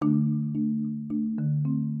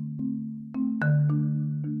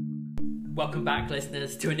Welcome back,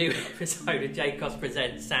 listeners, to a new episode of JCOS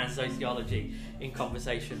Presents Sound Sociology in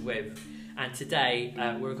Conversation With. And today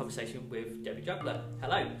we're in conversation with Debbie Juggler.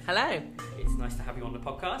 Hello. Hello. It's nice to have you on the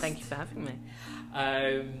podcast. Thank you for having me.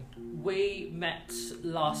 We met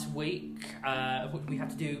last week. We had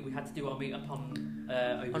to do our meet up on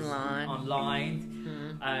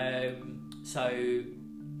online. So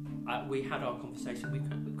we had our conversation. We've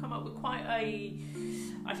come up with quite a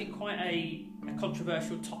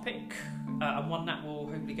controversial topic, and one that will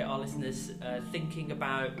hopefully get our listeners thinking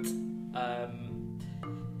about the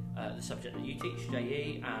subject that you teach,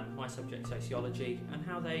 JE, and my subject, sociology, and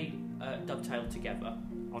how they dovetail together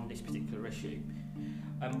on this particular issue.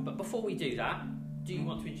 But before we do that, do you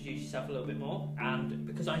want to introduce yourself a little bit more? And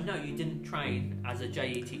because I know you didn't train as a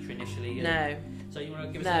JE teacher initially. No. So you want to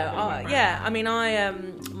give us a little bit of background? Yeah. I mean,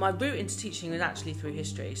 my route into teaching was actually through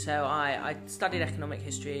history. So I studied economic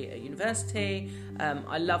history at university.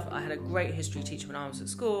 I had a great history teacher when I was at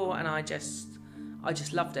school, and I just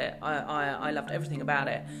loved it. I loved everything about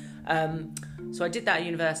it. So I did that at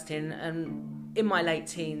university, and in my late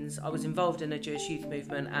teens, I was involved in a Jewish youth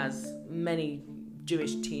movement, as many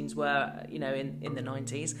Jewish teens were, in the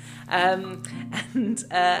 90s, and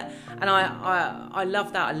I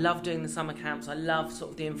love that. I love doing the summer camps. I love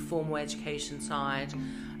sort of the informal education side.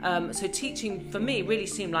 So teaching for me really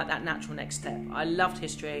seemed like that natural next step. I loved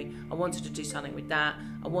history. I wanted to do something with that.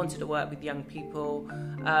 I wanted to work with young people,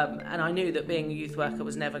 and I knew that being a youth worker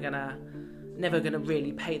was never gonna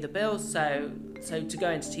really pay the bills. So to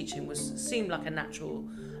go into teaching seemed like a natural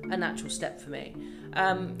step for me.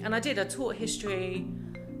 And I taught history.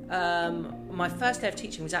 My first day of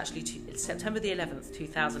teaching was actually September the 11th,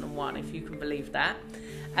 2001, if you can believe that.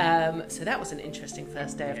 So that was an interesting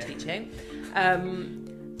first day of teaching.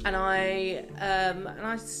 And I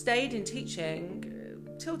stayed in teaching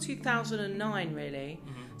till 2009, really.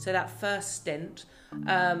 Mm-hmm. So that first stint,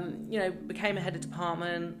 became a head of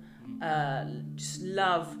department. Just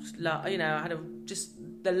loved. I had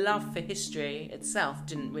the love for history itself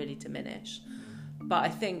didn't really diminish. But I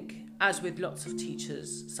think, as with lots of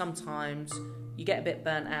teachers, sometimes you get a bit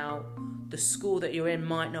burnt out. The school that you're in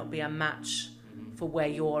might not be a match for where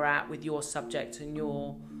you're at with your subject and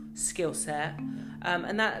your skill set.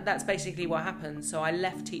 And that's basically what happened. So I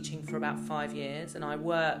left teaching for about 5 years, and I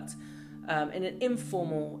worked in an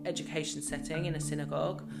informal education setting in a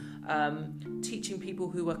synagogue, teaching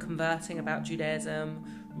people who were converting about Judaism,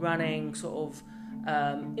 running sort of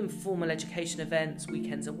informal education events,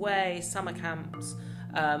 weekends away, summer camps,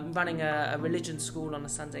 running a religion school on a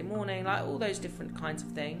Sunday morning, like all those different kinds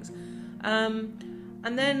of things.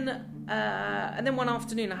 And then one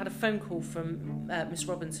afternoon I had a phone call from Miss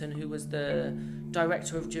Robinson, who was the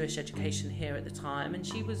director of Jewish education here at the time, and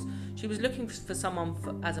she was looking for someone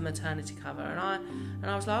as a maternity cover, and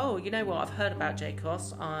I was like, oh, you know what, I've heard about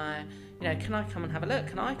JCOS. Can I come and have a look?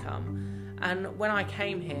 Can I come? And when I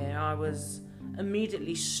came here, I was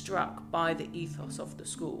immediately struck by the ethos of the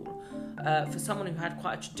school. For someone who had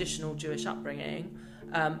quite a traditional Jewish upbringing,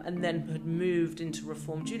 and then had moved into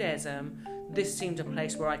Reform Judaism, this seemed a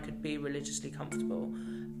place where I could be religiously comfortable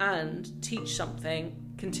and teach something,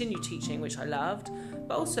 continue teaching, which I loved,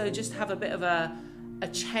 but also just have a bit of a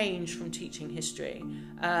change from teaching history.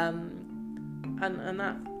 And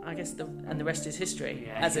that, I guess, the rest is history,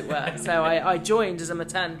 as it were. So I joined as a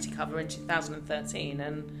maternity cover in 2013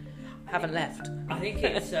 and haven't left. I think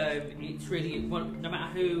it's really, no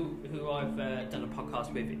matter who I've done a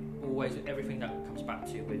podcast with, always everything that comes back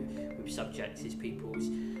to with subjects is people's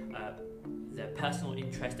their personal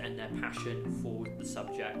interest and their passion for the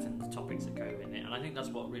subject and the topics that go in it. And I think that's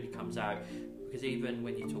what really comes out, because even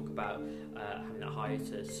when you talk about having that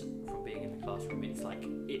hiatus from being in the classroom, it's like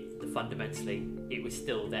fundamentally it was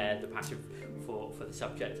still there, the passion for the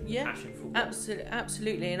subject and the passion for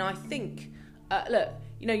absolutely. And I think look,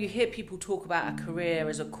 you hear people talk about a career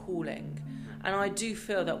as a calling, and I do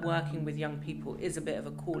feel that working with young people is a bit of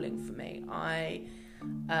a calling for me. I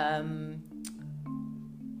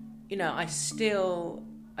still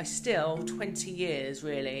 20 years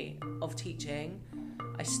really of teaching,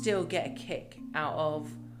 I still get a kick out of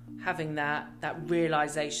having that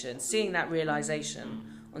realisation, seeing that realisation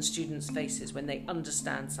on students' faces when they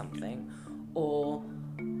understand something, or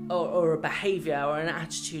a behaviour or an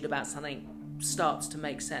attitude about something starts to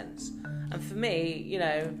make sense. And for me,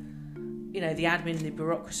 the admin, the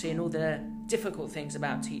bureaucracy, and all the difficult things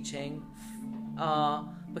about teaching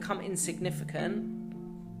become insignificant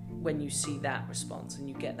when you see that response and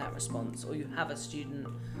you get that response, or you have a student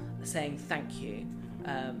saying thank you,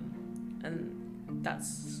 and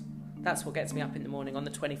that's That's what gets me up in the morning on the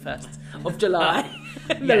 21st of July,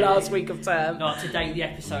 the last week of term. Not to date the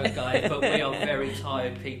episode, guys, but we are very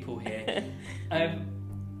tired people here.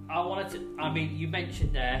 You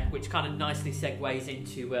mentioned there, which kind of nicely segues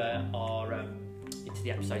into into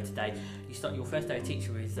the episode today. You start your first day of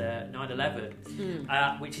teaching with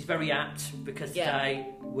 9/11, which is very apt because today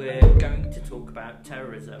we're going to talk about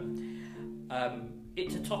terrorism.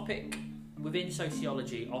 It's a topic within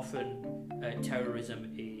sociology. Often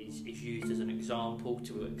terrorism is used as an example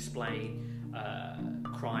to explain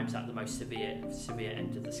crimes at the most severe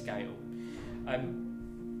end of the scale.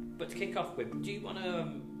 But to kick off with, do you want to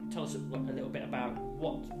tell us a little bit about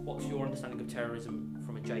what's your understanding of terrorism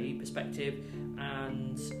from a JE perspective,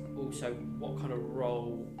 and also what kind of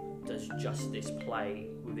role does justice play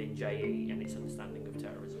within JE and its understanding of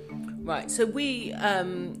terrorism? Right, so we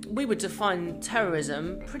would define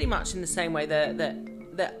terrorism pretty much in the same way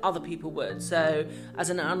that other people would. So as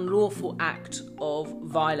an unlawful act of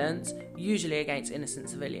violence, usually against innocent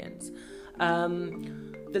civilians.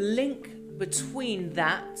 The link between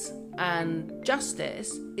that and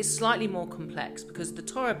justice is slightly more complex because the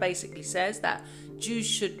Torah basically says that Jews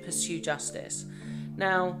should pursue justice.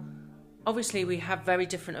 Now, obviously we have very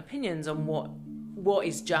different opinions on what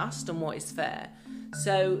is just and what is fair.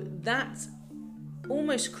 So that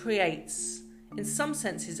almost creates, in some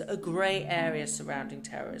senses, a grey area surrounding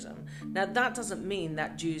terrorism. Now, that doesn't mean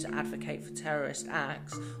that Jews advocate for terrorist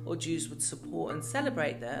acts or Jews would support and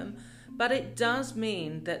celebrate them, but it does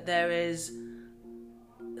mean that there is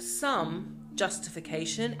some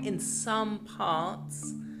justification in some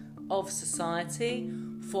parts of society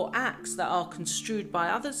for acts that are construed by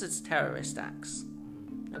others as terrorist acts.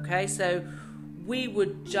 Okay, so we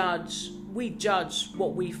judge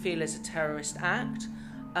what we feel is a terrorist act,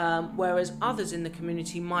 whereas others in the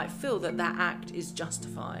community might feel that act is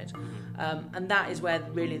justified. And that is where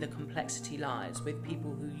really the complexity lies, with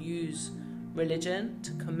people who use religion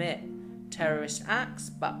to commit terrorist acts,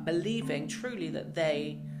 but believing truly that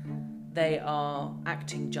they are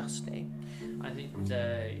acting justly. I think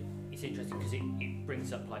it's interesting because it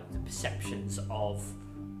brings up like the perceptions of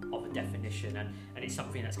a definition, and it's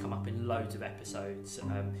something that's come up in loads of episodes.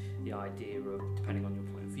 The idea of, depending on your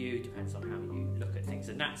point of view, depends on how you look at things,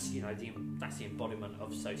 and that's that's the embodiment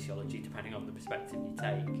of sociology, depending on the perspective you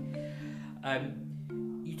take.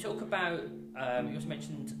 You talk about you also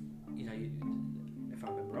mentioned, if I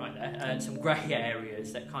remember right there, some grey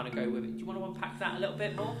areas that kind of go with it. Do you want to unpack that a little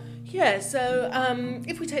bit more? Yeah, so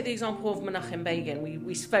if we take the example of Menachem Begin,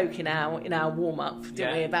 we spoke in our warm-up,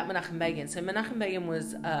 didn't we, about Menachem Begin. So Menachem Begin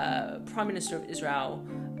was Prime Minister of Israel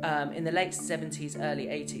in the late 70s, early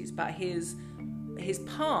 80s, but his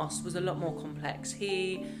past was a lot more complex.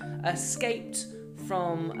 He escaped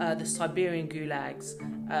from the Siberian gulags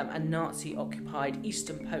and Nazi-occupied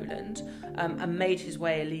eastern Poland and made his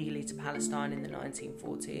way illegally to Palestine in the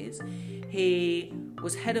 1940s. He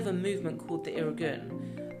was head of a movement called the Irgun,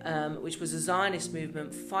 which was a Zionist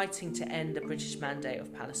movement fighting to end the British mandate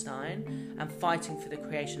of Palestine and fighting for the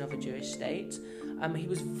creation of a Jewish state. He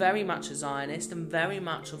was very much a Zionist and very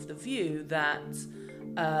much of the view that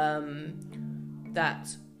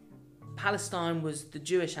that Palestine was the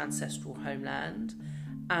Jewish ancestral homeland,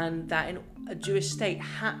 and that a Jewish state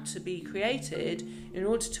had to be created in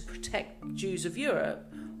order to protect Jews of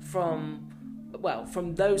Europe from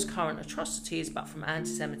those current atrocities, but from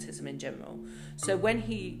anti-Semitism in general. So when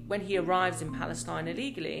he arrives in Palestine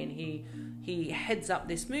illegally and he heads up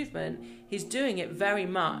this movement, he's doing it very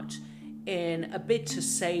much in a bid to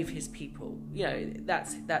save his people.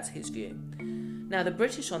 That's his view. Now the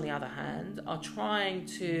British, on the other hand, are trying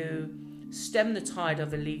to stem the tide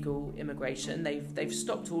of illegal immigration. They've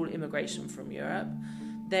stopped all immigration from Europe.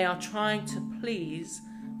 They are trying to please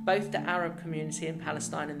both the Arab community in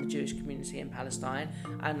Palestine and the Jewish community in Palestine,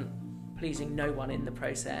 and pleasing no one in the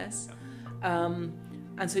process. And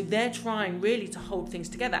so they're trying really to hold things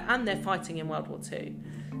together, and they're fighting in World War II.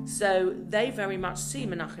 So they very much see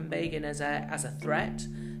Menachem Begin as a threat.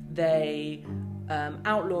 They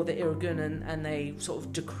outlaw the Irgun and they sort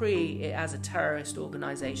of decree it as a terrorist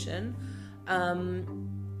organisation. And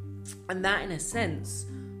that, in a sense,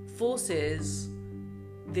 forces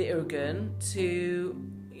the Irgun to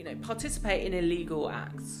participate in illegal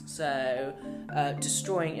acts, so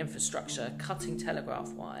destroying infrastructure, cutting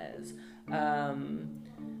telegraph wires,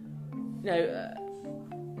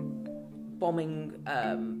 bombing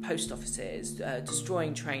post offices,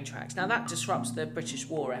 destroying train tracks. Now that disrupts the British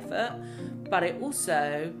war effort, but it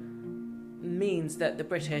also means that the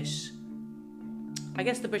British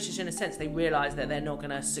in a sense, they realise that they're not going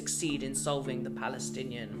to succeed in solving the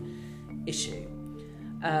Palestinian issue.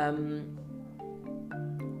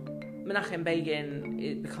 Menachem Begin,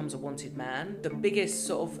 it becomes a wanted man. The biggest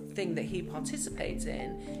sort of thing that he participates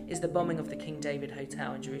in is the bombing of the King David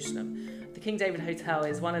Hotel in Jerusalem. The King David Hotel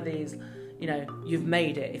is one of these, you've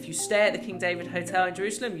made it. If you stay at the King David Hotel in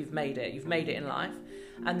Jerusalem, you've made it. You've made it in life.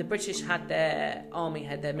 And the British had their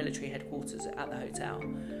military headquarters at the hotel.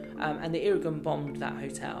 And the Irgun bombed that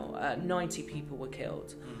hotel. 90 people were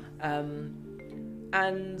killed. The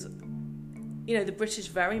British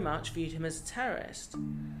very much viewed him as a terrorist.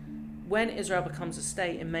 When Israel becomes a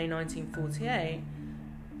state in May 1948,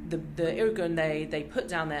 the Irgun, they put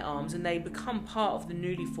down their arms and they become part of the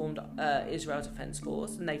newly formed Israel Defense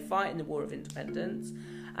Force, and they fight in the War of Independence.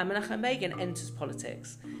 And Menachem Begin enters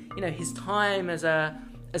politics. His time as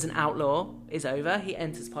an outlaw is over. He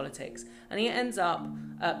enters politics, and he ends up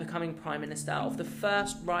becoming prime minister of the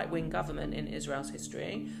first right-wing government in Israel's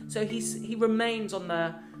history. So he remains on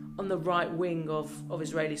the right wing of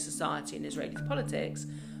Israeli society and Israeli politics,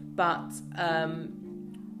 but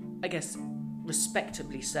I guess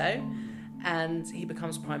respectably so, and he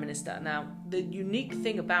becomes prime minister. Now, the unique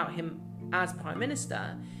thing about him as prime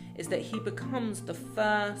minister is that he becomes the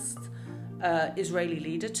first Israeli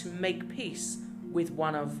leader to make peace with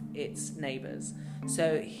one of its neighbours.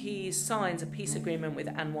 So he signs a peace agreement with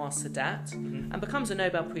Anwar Sadat and becomes a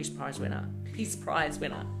Nobel Peace Prize winner. It's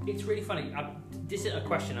really funny. This is a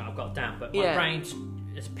question that I've got down, but my brain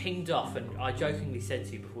has pinged off, and I jokingly said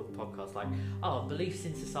to you before the podcast, beliefs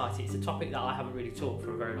in society. It's a topic that I haven't really taught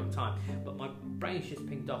for a very long time, but my brain's just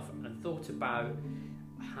pinged off and thought about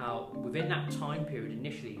how within that time period,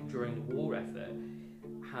 initially during the war effort,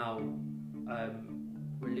 how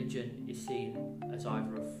religion is seen as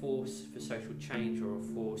either a force for social change or a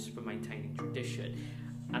force for maintaining tradition.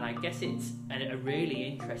 And I guess it's a really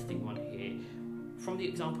interesting one here. From the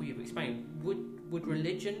example you've explained, would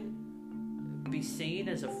religion be seen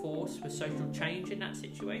as a force for social change in that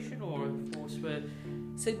situation, or a force for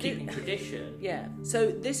keeping tradition? Yeah.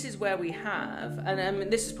 So this is where we have,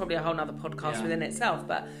 and this is probably a whole other podcast within itself,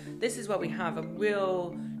 but this is where we have a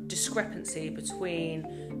real discrepancy between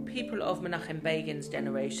people of Menachem Begin's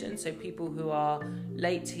generation, so people who are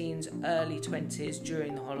late teens, early 20s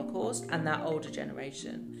during the Holocaust, and that older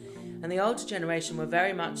generation. And the older generation were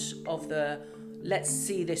very much of the, let's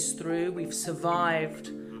see this through, we've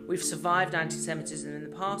survived anti-Semitism in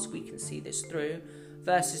the past, we can see this through,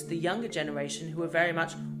 versus the younger generation who are very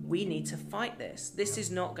much, we need to fight this. This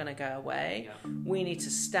is not going to go away. We need to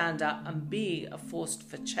stand up and be a force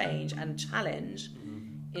for change and challenge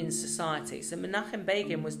in society. So Menachem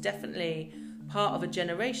Begin was definitely part of a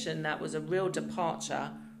generation that was a real departure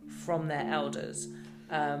from their elders.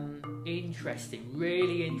 Interesting,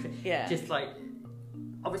 really interesting. Yeah. Just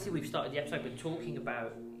obviously we've started the episode with talking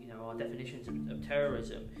about our definitions of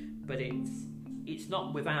terrorism, but it's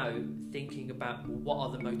not without thinking about what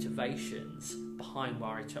are the motivations behind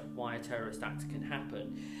why a terrorist act can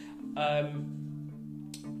happen.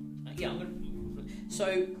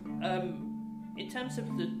 In terms of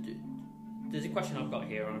there's a question I've got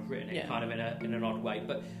here, and I've written it kind of in an odd way,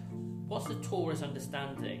 but what's the Torah's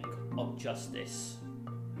understanding of justice?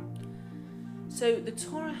 So the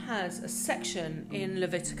Torah has a section in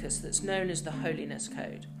Leviticus that's known as the Holiness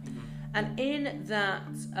Code. And in that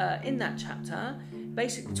chapter,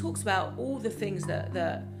 basically talks about all the things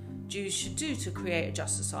that Jews should do to create a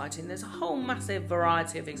just society. And there's a whole massive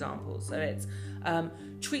variety of examples. So it's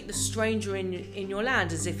treat the stranger in your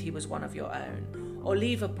land as if he was one of your own, or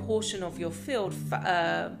leave a portion of your field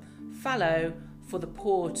fallow for the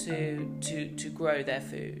poor to grow their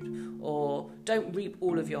food, or don't reap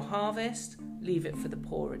all of your harvest, leave it for the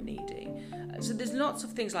poor and needy. So there's lots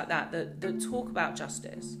of things like that talk about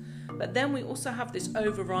justice. But then we also have this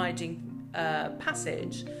overriding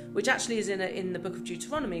passage, which actually is in the book of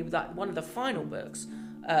Deuteronomy, one of the final books,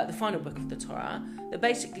 the final book of the Torah, that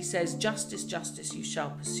basically says, justice, justice you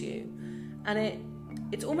shall pursue. And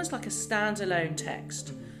it's almost like a standalone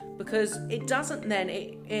text, because it doesn't then,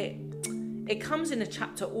 it comes in a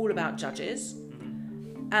chapter all about judges,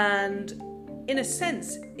 and in a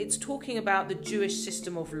sense it's talking about the Jewish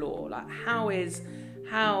system of law, like how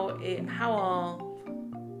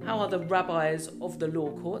are the rabbis of the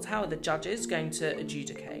law courts, how are the judges going to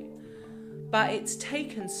adjudicate? But it's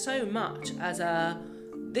taken so much as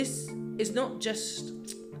this is not just,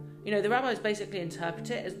 the rabbis basically interpret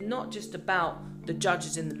it as not just about the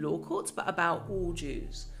judges in the law courts, but about all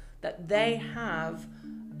Jews, that they have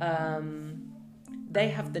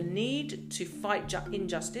the need to fight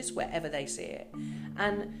injustice wherever they see it.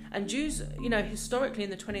 And Jews, historically in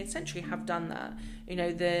the 20th century have done that.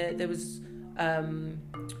 There was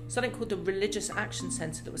something called the Religious Action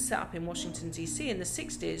Centre that was set up in Washington, D.C. in the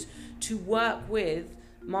 60s to work with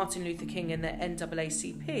Martin Luther King and the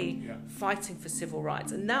NAACP fighting for civil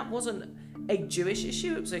rights. And that wasn't a Jewish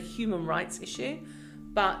issue, it was a human rights issue.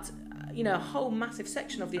 But, a whole massive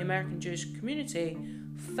section of the American Jewish community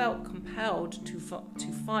felt compelled to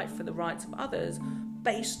fight for the rights of others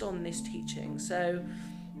based on this teaching. So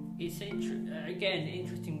it's interesting.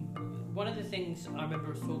 One of the things I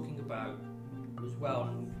remember us talking about as well,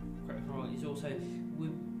 and correct me if I'm wrong, is also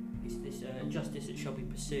is this justice that shall be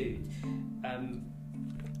pursued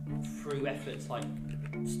through efforts like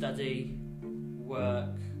study,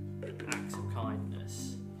 work, acts of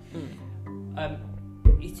kindness.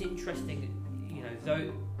 It's interesting,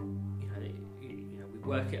 though. We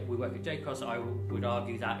work at JCOS. I would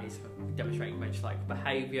argue that is demonstrating much like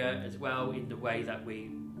behaviour as well in the way that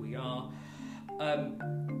we are.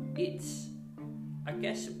 It's, I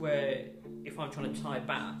guess, where if I'm trying to tie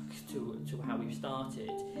back to how we've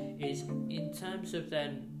started, is in terms of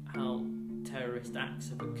then how terrorist acts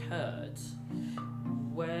have occurred,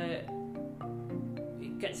 where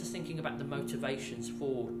it gets us thinking about the motivations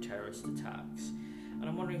for terrorist attacks. And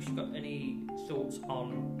I'm wondering if you've got any thoughts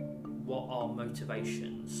on what are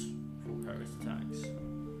motivations for terrorist attacks.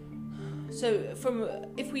 So,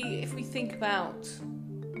 if we think about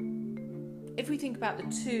the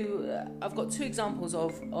two, I've got two examples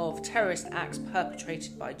of terrorist acts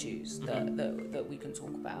perpetrated by Jews that we can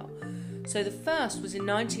talk about. So the first was in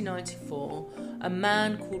 1994. A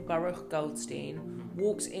man called Baruch Goldstein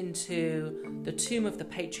walks into the tomb of the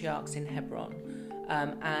patriarchs in Hebron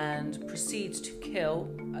and proceeds to kill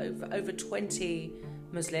over 20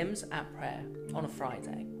 Muslims at prayer on a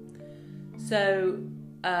Friday. So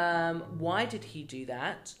why did he do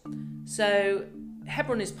that? So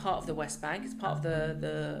Hebron is part of the West Bank. It's part of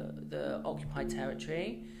the occupied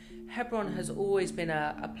territory. Hebron has always been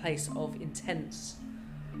a place of intense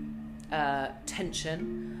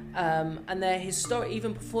tension, and there historic,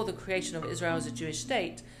 even before the creation of Israel as a Jewish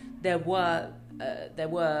state, there were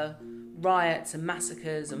riots and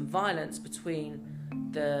massacres and violence between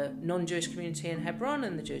the non-Jewish community in Hebron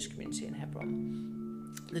and the Jewish community in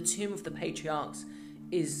Hebron. The tomb of the patriarchs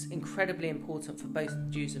is incredibly important for both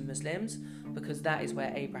Jews and Muslims because that is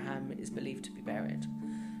where Abraham is believed to be buried.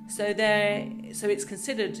 So it's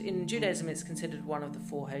considered, in Judaism, it's considered one of the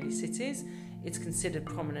four holy cities. It's considered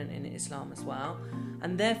prominent in Islam as well.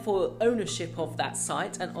 And therefore, ownership of that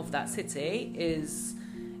site and of that city is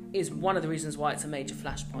one of the reasons why it's a major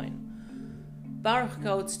flashpoint. Baruch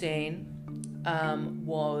Goldstein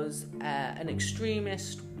was an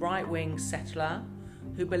extremist right-wing settler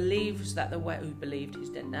who believed he's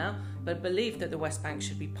dead now, but believed that the West Bank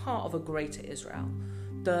should be part of a greater Israel.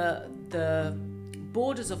 The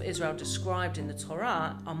borders of Israel described in the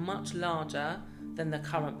Torah are much larger than the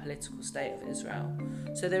current political state of Israel.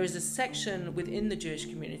 So there is a section within the Jewish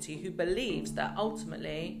community who believes that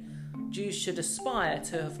ultimately Jews should aspire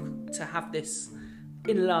to have this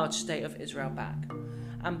enlarged state of Israel back.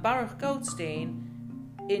 And Baruch Goldstein,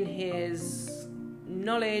 in his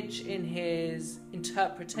knowledge, in his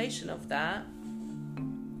interpretation of that,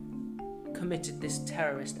 committed this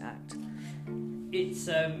terrorist act. It's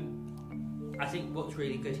I think what's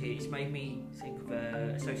really good here, it's made me think of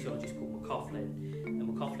a sociologist called McCaughlin, and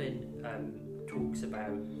McCaughlin talks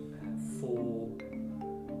about four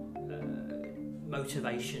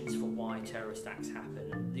motivations for why terrorist acts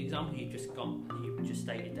happen. And the example you just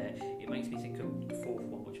stated there, it makes me think of the fourth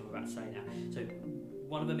one, which I'm about to say now. So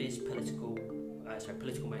one of them is political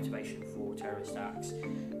motivation for terrorist acts,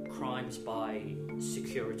 crimes by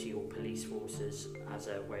security or police forces as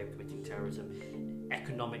a way of committing terrorism.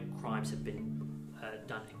 Economic crimes have been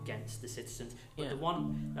done against the citizens, but the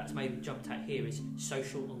one that's maybe jumped out here is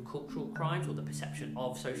social and cultural crimes, or the perception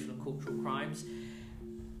of social and cultural crimes.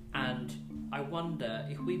 And I wonder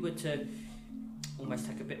if we were to almost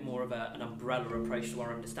take a bit more of an umbrella approach to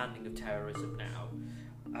our understanding of terrorism now,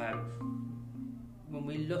 when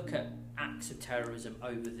we look at acts of terrorism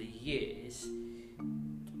over the years,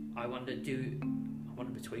 I wonder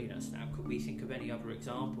between us now, could we think of any other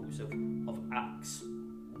examples of acts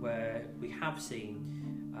where we have seen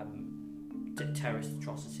terrorist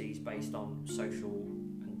atrocities based on social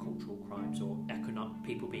and cultural crimes, or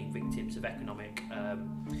people being victims of economic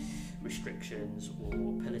restrictions, or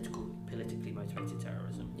politically motivated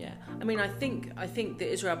terrorism? Yeah, I mean, I think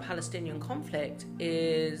the Israel-Palestinian conflict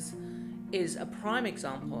is a prime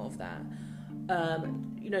example of that.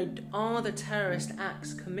 Are the terrorist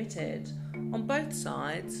acts committed on both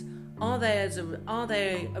sides? Are they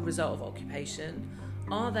a result of occupation?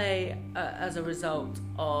 Are they as a result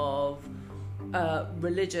of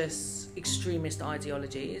religious extremist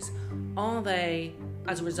ideologies? Are they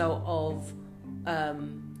as a result of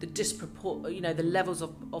the levels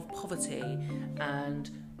of poverty and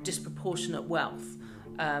disproportionate wealth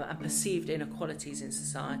and perceived inequalities in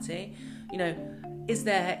society.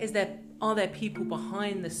 Are there people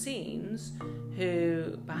behind the scenes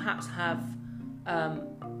who perhaps have a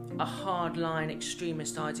hardline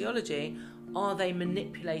extremist ideology? Are they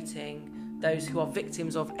manipulating those who are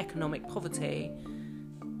victims of economic poverty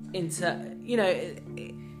into,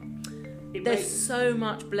 there's so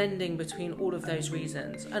much blending between all of those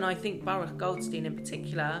reasons. And I think Baruch Goldstein in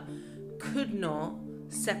particular could not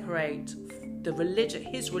separate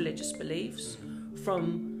his religious beliefs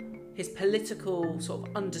from his political sort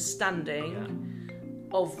of understanding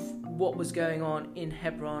of what was going on in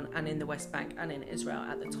Hebron and in the West Bank and in Israel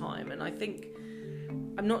at the time. And I think,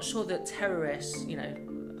 I'm not sure that terrorists,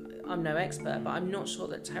 I'm no expert, but I'm not sure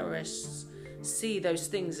that terrorists see those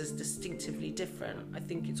things as distinctively different. I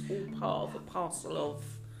think it's all part of a parcel of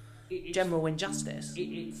general injustice.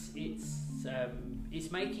 It's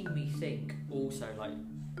making me think also, like,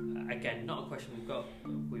 again, not a question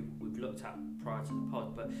we've looked at prior to the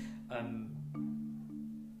pod, but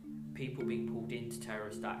people being pulled into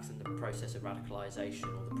terrorist acts and the process of radicalisation,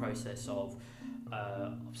 or the process of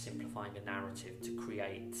simplifying a narrative to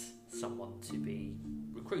create someone to be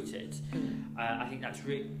recruited. I think that's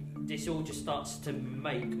this all just starts to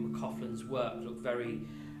make McCaughlin's work look very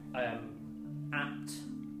apt.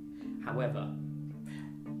 However,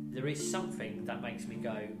 there is something that makes me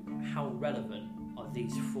go, how relevant are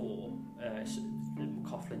these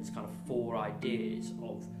McCaughlin's kind of 4 ideas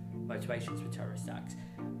of motivations for terrorist acts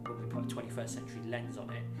when we put a 21st century lens on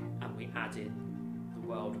it and we add in the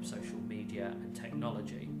world of social media and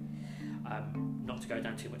technology? Not to go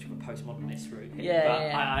down too much of a postmodernist route here,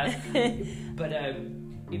 but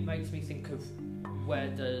it makes me think of, where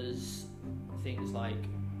does things like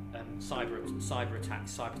cyber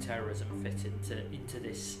attacks, cyber terrorism fit into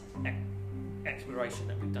this exploration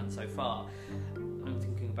that we've done so far? I'm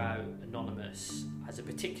thinking about Anonymous as a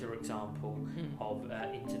particular example of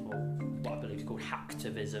what I believe is called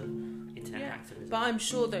hacktivism, internet hacktivism. But I'm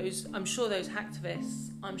sure those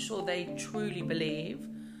hacktivists, they truly believe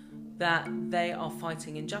that they are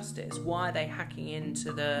fighting injustice. Why are they hacking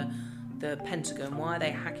into the Pentagon? Why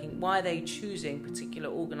are they choosing particular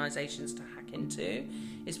organisations to hack into?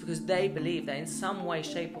 It's because they believe that in some way,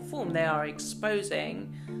 shape or form they are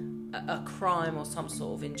exposing a crime or some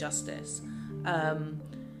sort of injustice. And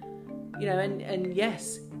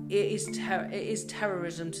yes, it is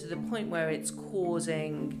terrorism to the point where it's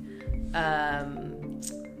causing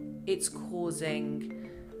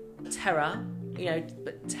terror.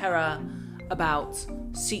 But terror about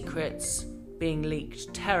secrets being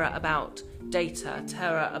leaked, terror about data,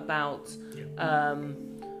 terror about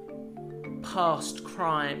past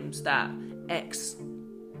crimes that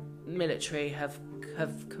ex-military have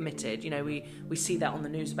committed. We see that on the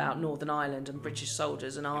news about Northern Ireland and British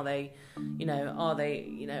soldiers, and are they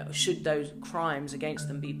should those crimes against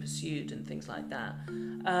them be pursued and things like that.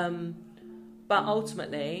 But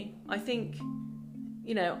ultimately, I think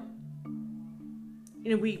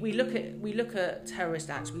we look at terrorist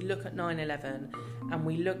acts, we look at 9/11, and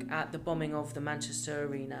we look at the bombing of the Manchester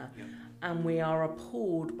Arena, and we are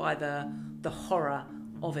appalled by the horror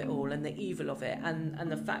of it all and the evil of it, and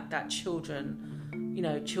the fact that children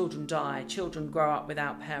die, children grow up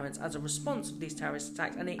without parents as a response of these terrorist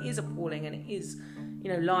attacks, and it is appalling, and it is,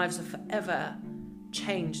 lives are forever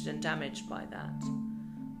changed and damaged by that.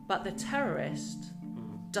 But the terrorist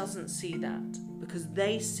doesn't see that, because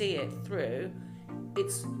they see it through.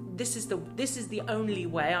 This is the only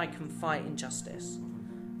way I can fight injustice,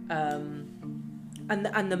 and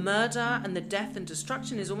the murder and the death and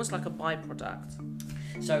destruction is almost like a byproduct.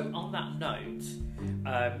 So on that note,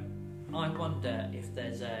 I wonder if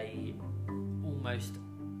there's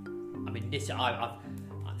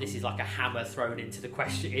this is like a hammer thrown into the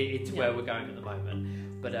question, into where we're going at the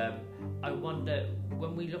moment. But I wonder,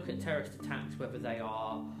 when we look at terrorist attacks, whether they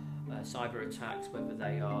are cyber attacks, whether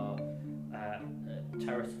they are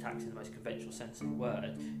terrorist attacks in the most conventional sense of the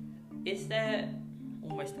word, is there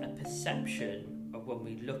almost a perception of, when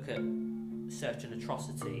we look at certain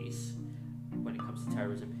atrocities when it comes to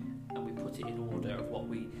terrorism, and we put it in order of what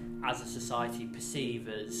we as a society perceive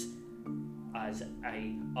as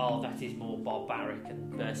that is more barbaric,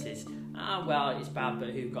 and versus it's bad, but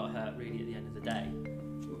who got hurt really at the end of the day?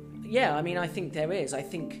 Yeah, I think there is. I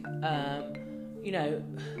think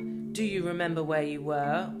do you remember where you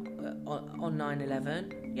were on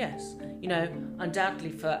 9/11? Yes, you know,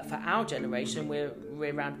 undoubtedly for our generation, we're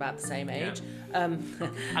around about the same age. I'm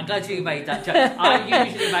glad you made that joke. I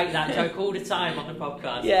usually make that joke all the time on the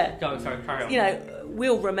podcast. Yeah. Sorry, carry on. You know,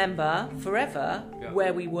 we'll remember forever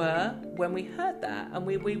where we were when we heard that and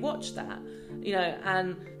we watched that. You know,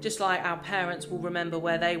 and just like our parents will remember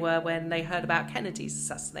where they were when they heard about Kennedy's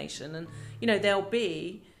assassination, and you know, there'll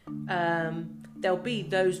be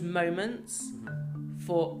those moments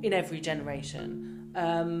in every generation.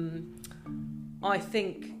 I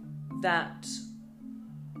think that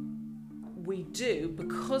we do,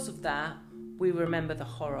 because of that, we remember the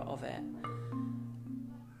horror of it.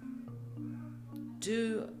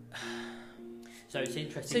 So it's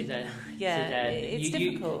interesting then. Yeah, it's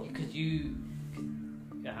difficult because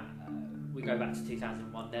we go back to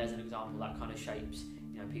 2001. There's an example that kind of shapes,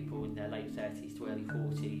 you know, people in their late 30s to early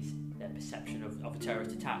 40s, their perception of a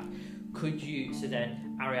terrorist attack. So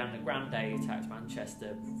then Ariana Grande attacked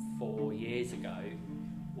Manchester 4 years ago,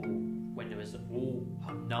 or when there was a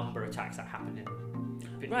number of attacks that happened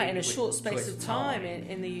in a short space of time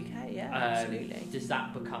in the UK. Yeah, absolutely. Does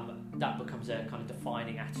that becomes a kind of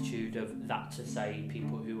defining attitude of that to say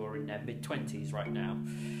people who are in their mid-20s right now?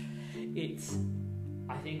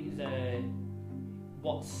 I think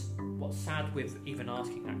what's sad with even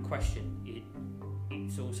asking that question,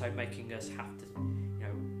 it's also making us have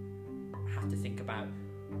to think about,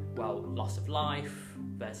 well, loss of life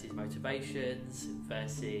versus motivations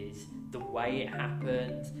versus the way it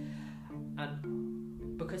happened.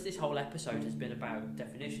 And because this whole episode has been about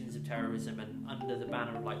definitions of terrorism and under the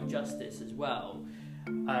banner of like justice as well,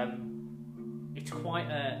 it's quite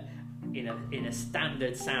in a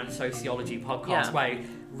standard sound sociology podcast way,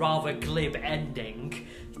 rather glib ending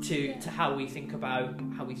to how we think about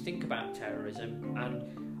terrorism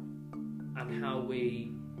and how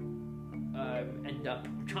we end up,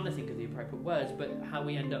 I'm trying to think of the appropriate words, but how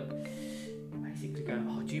we end up basically going,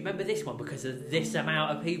 oh, do you remember this one because of this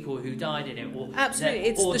amount of people who died in it? Or absolutely,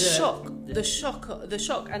 it's the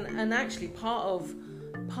shock, and actually part of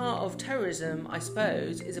terrorism, I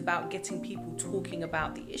suppose, is about getting people talking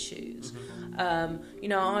about the issues. You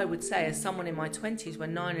know, I would say, as someone in my 20s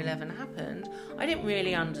when 9/11 happened, I didn't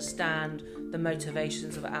really understand the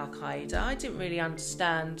motivations of Al Qaeda. I didn't really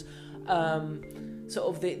understand sort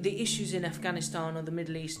of the issues in Afghanistan or the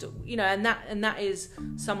Middle East, you know, and that is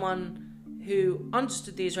someone who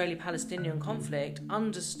understood the Israeli-Palestinian conflict,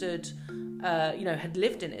 understood, you know, had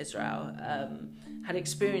lived in Israel, had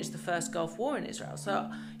experienced the first Gulf War in Israel. So,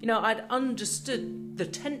 you know, I'd understood the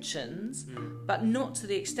tensions, but not to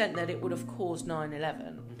the extent that it would have caused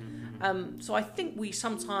 9/11. So I think we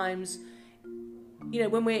sometimes, you know,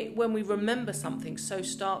 when we remember something so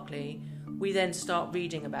starkly, we then start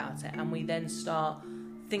reading about it and we then start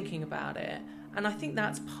thinking about it. And I think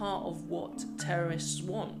that's part of what terrorists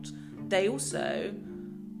want. They also,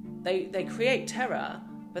 they create terror,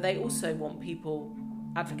 but they also want people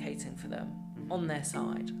advocating for them on their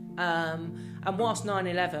side. And whilst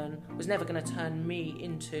 9/11 was never going to turn me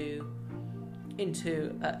into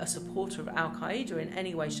a supporter of Al Qaeda in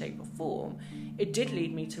any way, shape or form, it did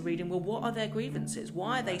lead me to reading, well, what are their grievances?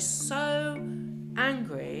 Why are they so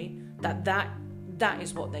angry that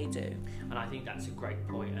is what they do? And I think that's a great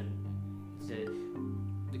point, and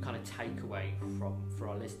the kind of takeaway for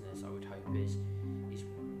our listeners, I would hope, is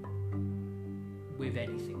with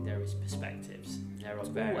anything there is perspectives. There are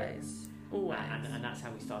various. Always. And that's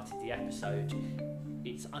how we started the episode.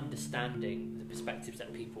 It's understanding the perspectives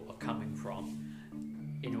that people are coming from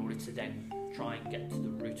in order to then try and get to the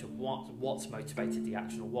root of what's motivated the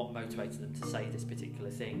action, or what motivated them to say this particular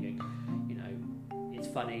thing. And, you know, it's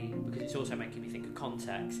funny because it's also making me think of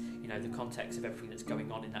context, you know, the context of everything that's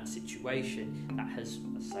going on in that situation that has,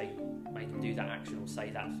 let's say, made them do that action or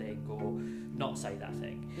say that thing or not say that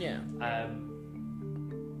thing. Yeah.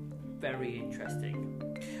 Very interesting.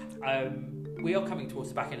 We are coming towards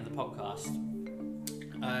the back end of the podcast.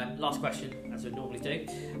 Last question, as we normally do.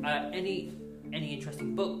 Any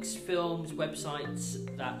interesting books, films, websites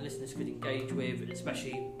that listeners could engage with,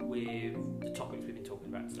 especially with the topics we've been talking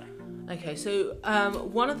about today? Okay, so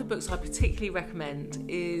one of the books I particularly recommend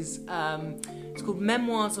is it's called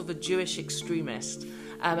Memoirs of a Jewish Extremist,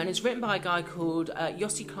 and it's written by a guy called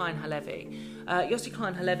Yossi Klein Halevi. Yossi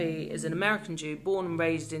Klein Halevi is an American Jew born and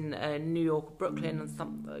raised in New York, Brooklyn, and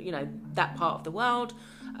that part of the world,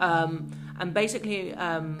 and basically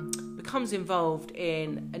becomes involved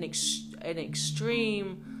in an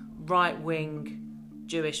extreme right-wing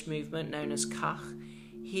Jewish movement known as Kach.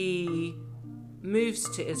 He moves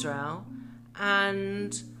to Israel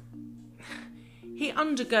and he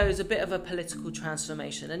undergoes a bit of a political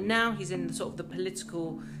transformation, and now he's in the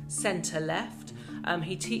political centre left,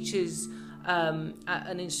 He teaches at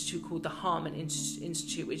an institute called the Harman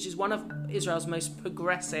Institute, which is one of Israel's most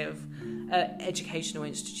progressive educational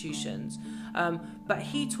institutions. But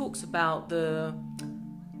he talks about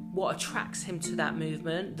what attracts him to that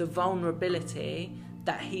movement, the vulnerability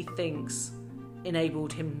that he thinks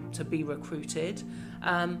enabled him to be recruited.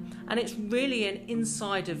 And it's really an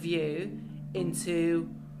insider view into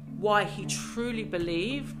why he truly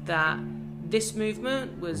believed that this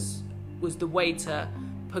movement was the way to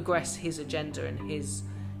progress his agenda and his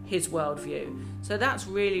worldview. So that's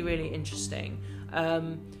really, really interesting.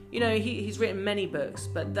 He's written many books,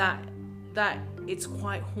 but that it's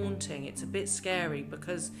quite haunting. It's a bit scary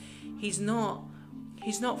because he's not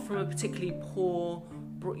from a particularly poor.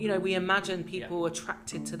 We imagine people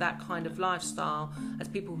attracted to that kind of lifestyle as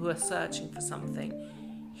people who are searching for something.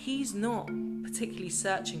 He's not particularly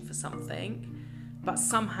searching for something, but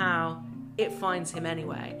somehow it finds him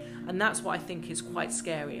anyway, and that's what I think is quite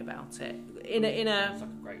scary about it. It's like a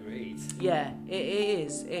great read. Yeah, it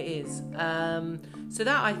is. So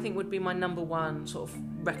that I think would be my number one sort of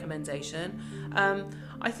recommendation.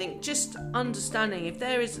 I think just understanding if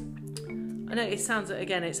there is. I know it sounds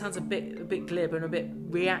a bit glib and a bit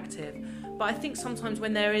reactive, but I think sometimes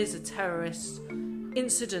when there is a terrorist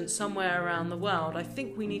incident somewhere around the world, I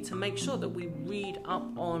think we need to make sure that we read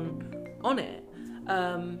up on it,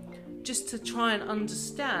 just to try and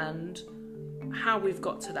understand how we've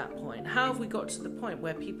got to that point. How have we got to the point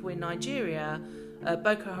where people in Nigeria,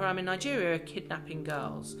 Boko Haram in Nigeria, are kidnapping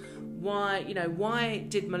girls? Why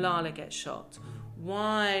did Malala get shot?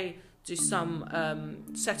 Why do some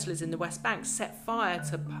settlers in the West Bank set fire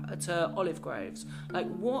to olive groves? Like,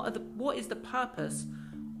 what is the purpose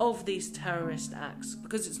of these terrorist acts?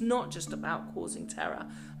 Because it's not just about causing terror.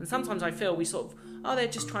 And sometimes I feel we sort of, they're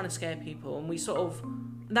just trying to scare people, and we sort of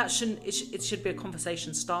it should be a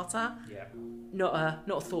conversation starter, not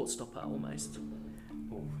a thought stopper almost.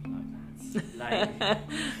 Oh, like that.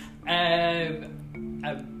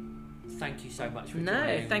 Thank you so much for joining.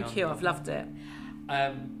 No, thank you. I've loved it.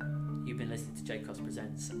 You've been listening to J. Cox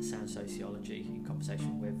Presents Sound Sociology in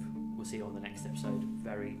conversation with. We'll see you on the next episode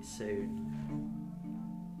very soon.